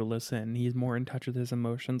the time to listen. He's more in touch with his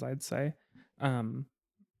emotions, I'd say. And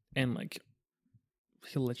like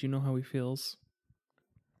he'll let you know how he feels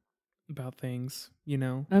about things, you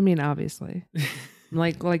know? I mean, obviously.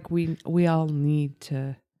 like we all need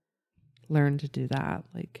to learn to do that.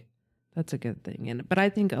 Like that's a good thing. But I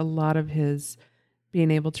think a lot of his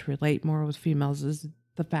being able to relate more with females is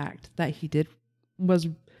the fact that he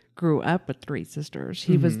grew up with 3 sisters.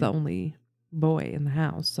 He was the only boy in the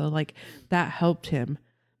house. So like that helped him,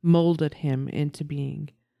 molded him into being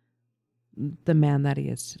the man that he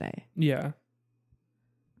is today. Yeah.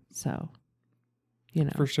 So, you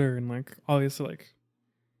know. For sure. And like obviously like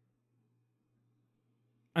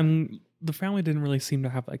the family didn't really seem to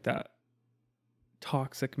have like that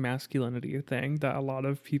toxic masculinity thing that a lot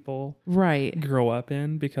of people grow up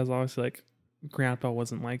in, because obviously like grandpa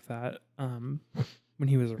wasn't like that when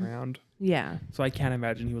he was around. Yeah. So I can't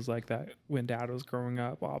imagine he was like that when Dad was growing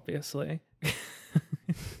up, obviously.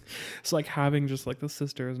 So like having just like the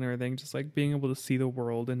sisters and everything, just like being able to see the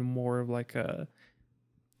world in more of like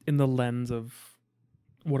in the lens of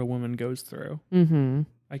what a woman goes through.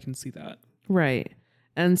 I can see that. Right.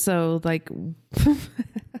 And so like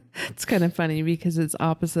it's kind of funny because it's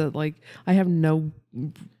opposite. Like I have no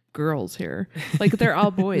girls here. Like they're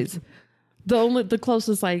all boys. The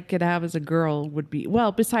closest I could have as a girl would be,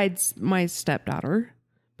 well, besides my stepdaughter,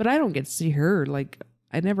 but I don't get to see her. Like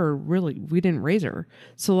we didn't raise her.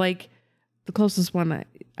 So like the closest one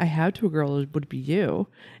I have to a girl would be you.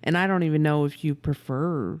 And I don't even know if you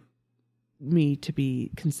prefer me to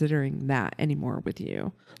be considering that anymore with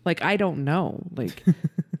you. Like, I don't know. Like,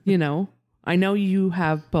 you know, I know you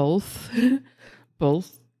have both the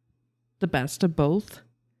best of both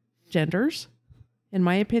genders, in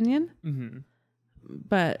my opinion.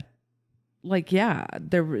 But like, yeah,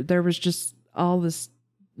 there was just all this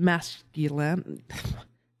masculine.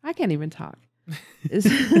 I can't even talk.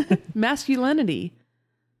 Is masculinity.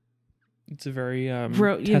 It's a very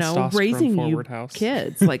raising you house.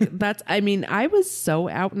 Kids. Like that's. I mean, I was so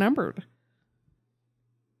outnumbered.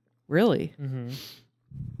 Really.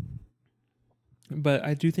 But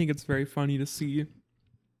I do think it's very funny to see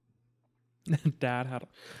Dad had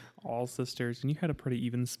all sisters and you had a pretty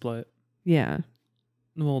even split. Yeah.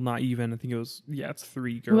 Well, not even. I think it was, it's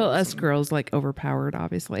 3 girls. Well, us girls like overpowered,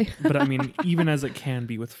 obviously. But I mean, even as it can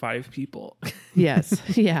be with 5 people. Yes.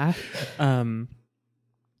 Yeah.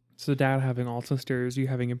 So dad having all sisters, you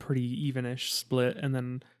having a pretty evenish split, and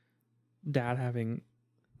then dad having,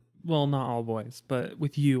 well, not all boys, but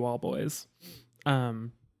with you all boys.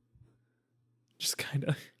 Just kind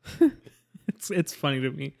of, it's funny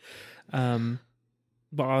to me. But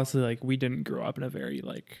honestly, like, we didn't grow up in a very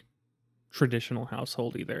like traditional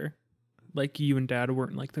household either. Like, you and dad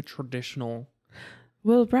weren't like the traditional.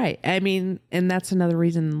 Well, right. I mean, and that's another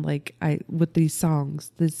reason, like, with these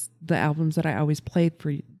songs, the albums that I always played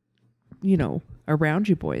for, around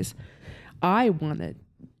you boys, I wanted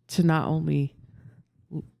to not only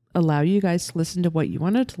allow you guys to listen to what you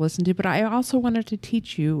wanted to listen to, but I also wanted to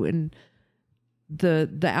teach you and the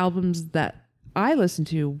albums that I listened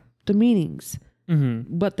to, the meanings,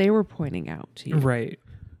 what they were pointing out to you. Right.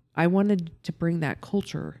 I wanted to bring that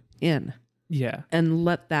culture in. Yeah. And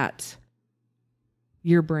let that,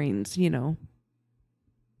 your brains, It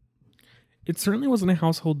certainly wasn't a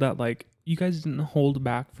household that, like, you guys didn't hold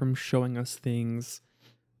back from showing us things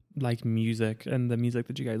like music and the music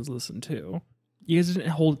that you guys listened to. You guys didn't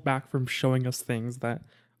hold back from showing us things that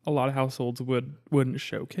a lot of households wouldn't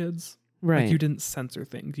show kids. Right. Like, you didn't censor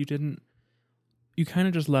things. You kind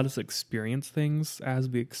of just let us experience things as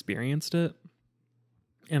we experienced it.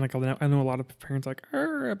 And like, I know a lot of parents like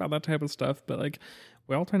about that type of stuff, but like,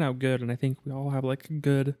 we all turn out good, and I think we all have like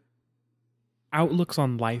good outlooks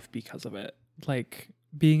on life because of it. Like,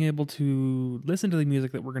 being able to listen to the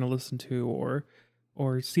music that we're going to listen to,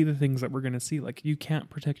 or see the things that we're going to see. Like, you can't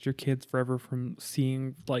protect your kids forever from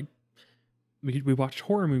seeing, like, we watched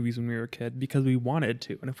horror movies when we were a kid because we wanted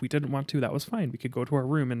to, and if we didn't want to, that was fine. We could go to our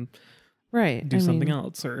room and do something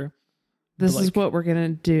else, or this is what we're gonna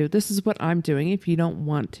do. This is what I'm doing. If you don't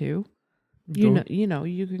want to,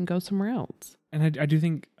 you can go somewhere else. And I do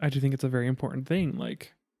think it's a very important thing,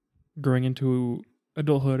 like, growing into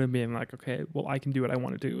adulthood and being like, okay, well, I can do what I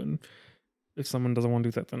want to do, and if someone doesn't want to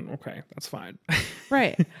do that, then okay, that's fine.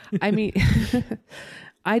 Right. I mean,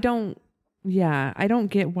 I don't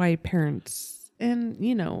get why parents, and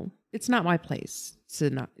it's not my place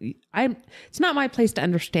to it's not my place to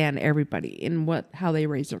understand everybody and how they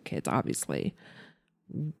raise their kids, obviously.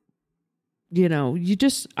 To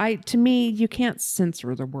me, you can't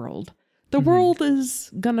censor the world. The world is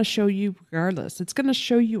going to show you regardless. It's going to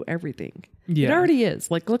show you everything. Yeah. It already is.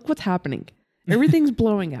 Like, look what's happening. Everything's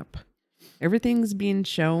blowing up. Everything's being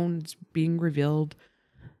shown. It's being revealed.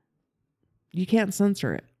 You can't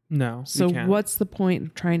censor it. No. So what's the point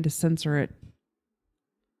of trying to censor it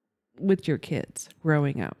with your kids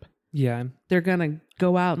growing up? Yeah. They're going to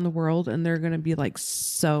go out in the world and they're going to be like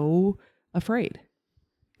so afraid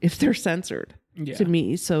if they're censored. Yeah. To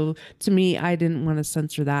me. So to me, I didn't want to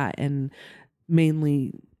censor that. And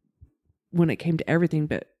mainly when it came to everything,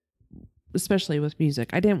 but especially with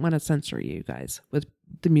music, I didn't want to censor you guys with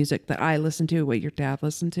the music that I listened to, what your dad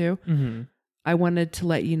listened to. Mm-hmm. I wanted to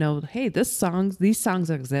let you know, hey, these songs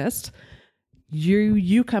exist.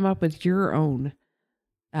 You come up with your own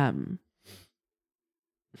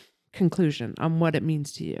conclusion on what it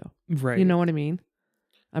means to you. Right. You know what I mean?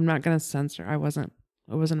 I'm not going to censor. I wasn't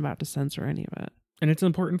about to censor any of it. And it's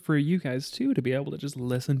important for you guys too to be able to just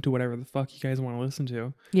listen to whatever the fuck you guys want to listen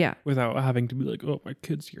to. Yeah. Without having to be like, oh, my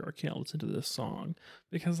kid's here, I can't listen to this song.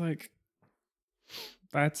 Because like,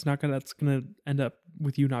 that's gonna end up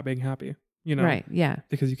with you not being happy. Right. Yeah.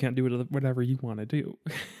 Because you can't do whatever you want to do.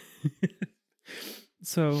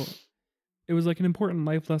 So it was like an important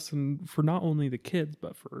life lesson for not only the kids,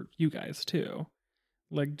 but for you guys too.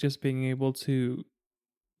 Like, just being able to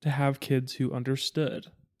have kids who understood,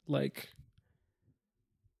 like,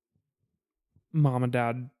 mom and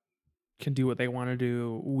dad can do what they want to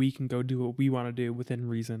do. We can go do what we want to do within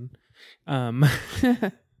reason.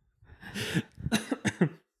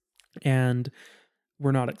 And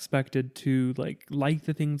we're not expected to like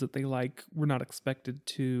the things that they like. We're not expected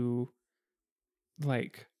to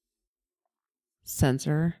like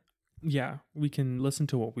censor. Yeah, we can listen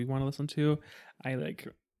to what we want to listen to.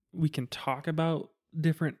 We can talk about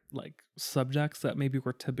different like subjects that maybe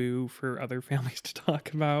were taboo for other families to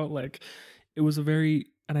talk about. Like, it was and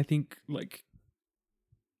I think like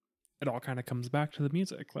it all kind of comes back to the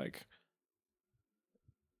music. Like,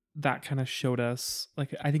 that kind of showed us,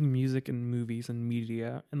 like, I think music and movies and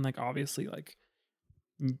media and like obviously like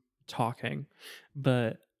talking,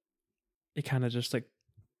 but it kind of just like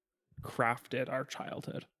crafted our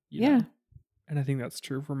childhood. You know? And I think that's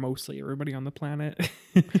true for mostly everybody on the planet.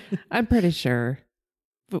 I'm pretty sure.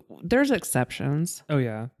 But there's exceptions. Oh,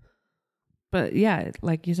 yeah. But yeah,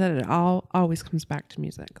 like you said, it always comes back to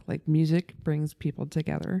music. Like music brings people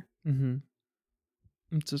together. Mm-hmm.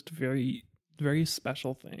 It's just a very, very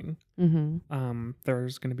special thing. Mm-hmm.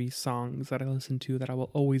 There's going to be songs that I listen to that I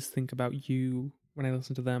will always think about you when I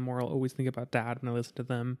listen to them, or I'll always think about Dad when I listen to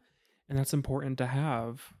them. And that's important to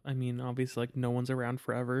have. I mean, obviously, like, no one's around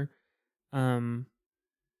forever.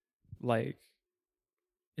 Like,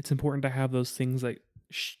 it's important to have those things that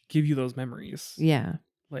give you those memories. Yeah.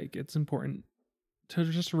 Like, it's important to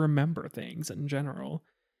just remember things in general.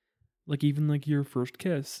 Like, even like your first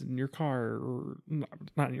kiss in your car, or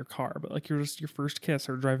not in your car, but like your first kiss,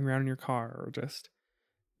 or driving around in your car, or just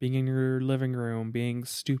being in your living room, being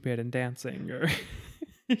stupid and dancing, or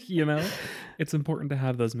you know, it's important to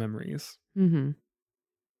have those memories. Mm-hmm.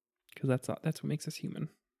 Because that's what makes us human.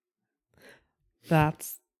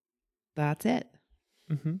 That's it.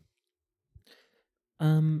 Mm-hmm.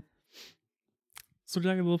 So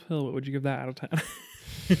Jagged Little Pill, what would you give that out of 10?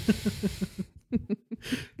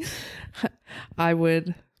 I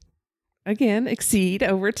would, again, exceed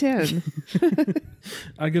over 10.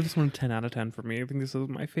 I'd give this one a 10 out of 10 for me. I think this is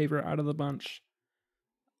my favorite out of the bunch.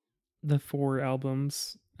 The 4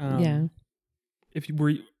 albums. Yeah. If you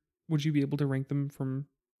would you be able to rank them from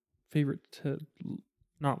favorite to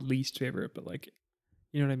not least favorite, but like,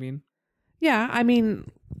 you know what I mean? Yeah, I mean,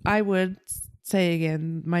 I would say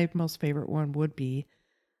again, my most favorite one would be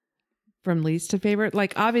from least to favorite.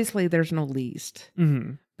 Like, obviously, there's no least,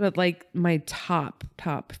 but like my top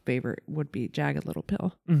favorite would be Jagged Little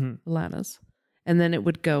Pill, Alanis, and then it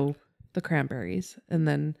would go the Cranberries, and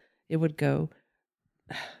then it would go.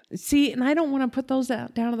 See, and I don't want to put those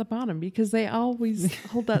down at the bottom because they always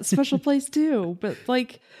hold that special place too. But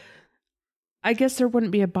like, I guess there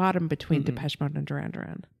wouldn't be a bottom between Depeche Mode and Duran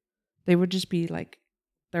Duran. They would just be like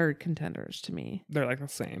third contenders to me. They're like the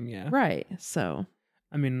same, yeah. Right. So,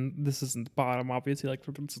 I mean, this isn't the bottom, obviously. Like,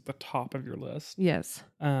 this is the top of your list. yes.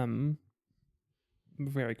 Very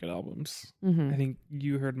good albums. Mm-hmm. I think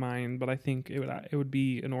you heard mine, but I think it would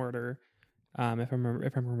be in order. If I'm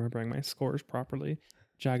remembering my scores properly,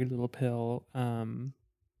 Jagged Little Pill,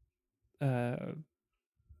 the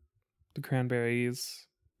Cranberries,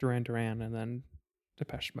 Duran Duran, and then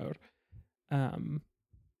Depeche Mode.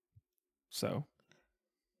 So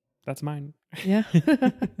that's mine. Yeah.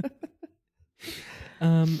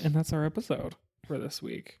 And that's our episode for this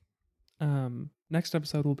week. Next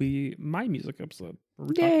episode will be my music episode, where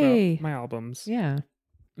we talk about my albums. Yeah.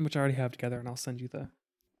 Which I already have together, and I'll send you the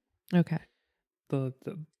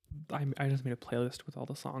I just made a playlist with all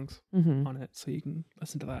the songs on it, so you can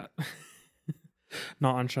listen to that.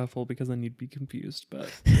 Not on shuffle, because then you'd be confused,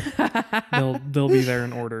 but they'll be there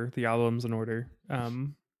in order, the albums in order.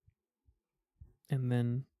 And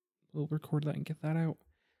then we'll record that and get that out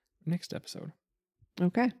next episode.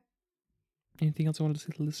 Okay. Anything else I wanted to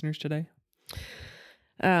say to the listeners today?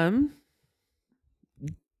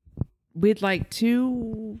 We'd like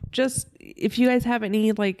to just, if you guys have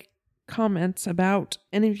any like comments about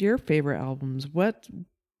any of your favorite albums, what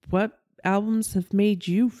albums have made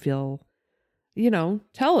you feel,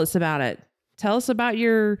 tell us about it. Tell us about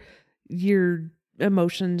your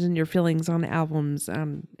emotions and your feelings on albums,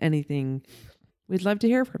 anything. We'd love to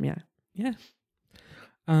hear from you. Yeah.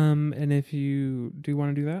 And if you do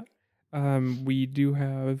want to do that, we do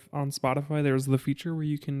have on Spotify, there's the feature where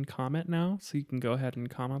you can comment now, so you can go ahead and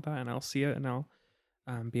comment that, and I'll see it, and I'll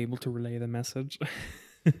be able to relay the message.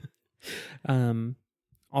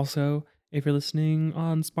 Also, if you're listening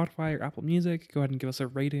on Spotify or Apple Music, go ahead and give us a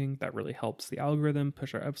rating. That really helps the algorithm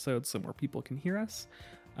push our episodes so more people can hear us.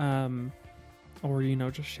 Or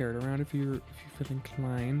just share it around if you feel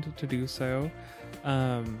inclined to do so.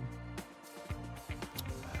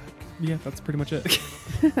 Yeah, that's pretty much it.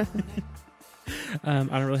 I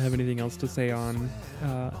don't really have anything else to say on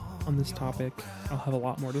this topic. I'll have a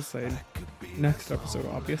lot more to say next episode,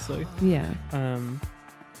 obviously. Yeah.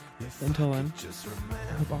 Until then,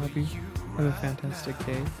 I hope all of you have a fantastic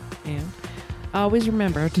day, and always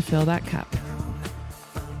remember to fill that cup.